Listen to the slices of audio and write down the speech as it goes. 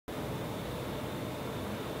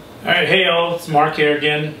Alright, hey y'all, it's Mark here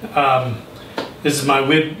again. This is my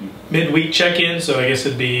midweek check-in, so I guess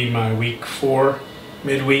it'd be my week 4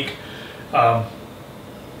 midweek.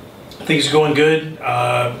 Things are going good.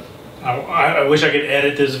 I wish I could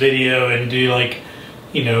edit this video and do, like,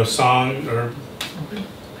 you know, song or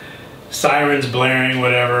sirens blaring,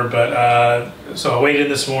 whatever, but so I weighed in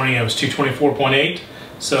this morning. I was 224.8,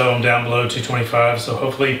 so I'm down below 225, so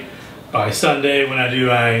hopefully by Sunday when I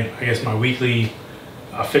do I guess my weekly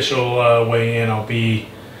official weigh-in, I'll be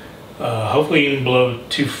hopefully even below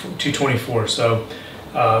 224, so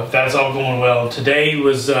that's all going well. Today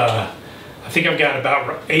was I think I've got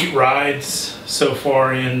about 8 rides so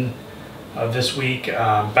far in this week.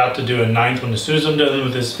 I'm about to do a 9th one as soon as I'm done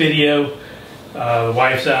with this video. The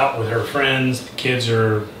wife's out with her friends, the kids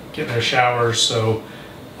are getting their showers, so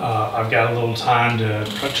I've got a little time to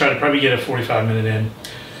try to probably get a 45-minute in.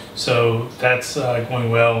 So that's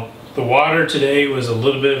going well. The water today was a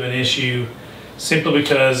little bit of an issue simply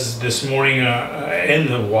because this morning and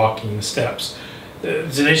the walking, the steps.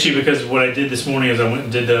 It's an issue because what I did this morning is I went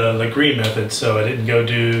and did the Legree method, so I didn't go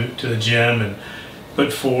to the gym and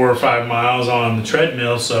put 4 or 5 miles on the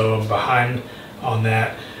treadmill, so I'm behind on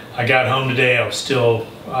that. I got home today, I was still,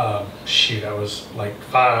 shoot, I was like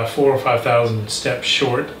 4,000 or 5,000 steps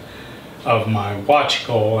short of my watch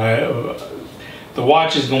goal. The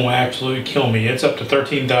watch is going to absolutely kill me. It's up to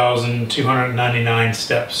 13,299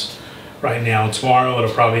 steps right now. Tomorrow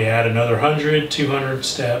it'll probably add another 100, 200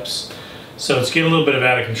 steps. So it's getting a little bit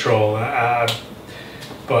out of control.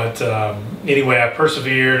 But anyway, I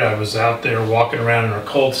persevered. I was out there walking around in our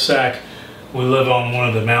cul-de-sac. We live on one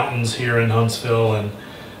of the mountains here in Huntsville, and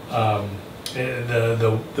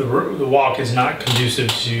the walk is not conducive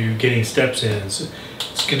to getting steps in. It's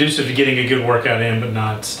conducive to getting a good workout in, but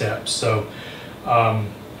not steps. So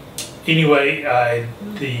anyway, I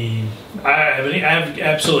have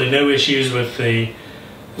absolutely no issues with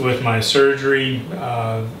my surgery.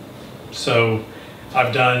 So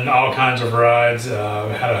I've done all kinds of rides.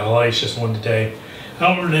 I had a hellacious one today.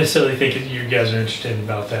 I don't necessarily think you guys are interested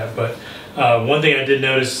about that, but one thing I did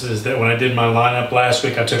notice is that when I did my lineup last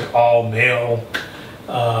week, I took all male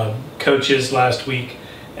coaches last week.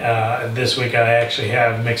 This week I actually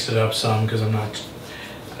have mixed it up some because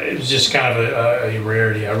it was just kind of a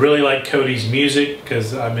rarity. I really like Cody's music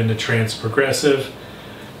because I'm into trance progressive.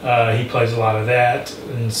 He plays a lot of that,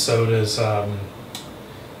 and so does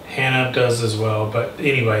Hannah does as well. But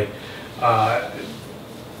anyway, the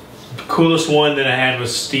coolest one that I had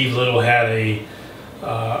was Steve Little had a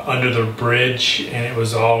Under the Bridge, and it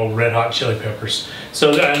was all Red Hot Chili Peppers.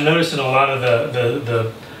 So I'm noticing a lot of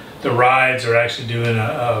the rides are actually doing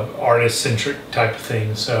a artist-centric type of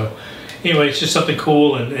thing. So anyway, it's just something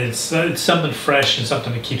cool, and it's something fresh and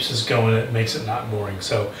something that keeps us going. It makes it not boring.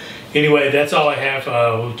 So anyway, that's all I have.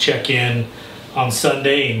 We'll check in on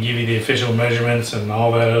Sunday and give you the official measurements and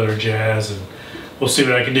all that other jazz, and we'll see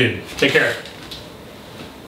what I can do. Take care.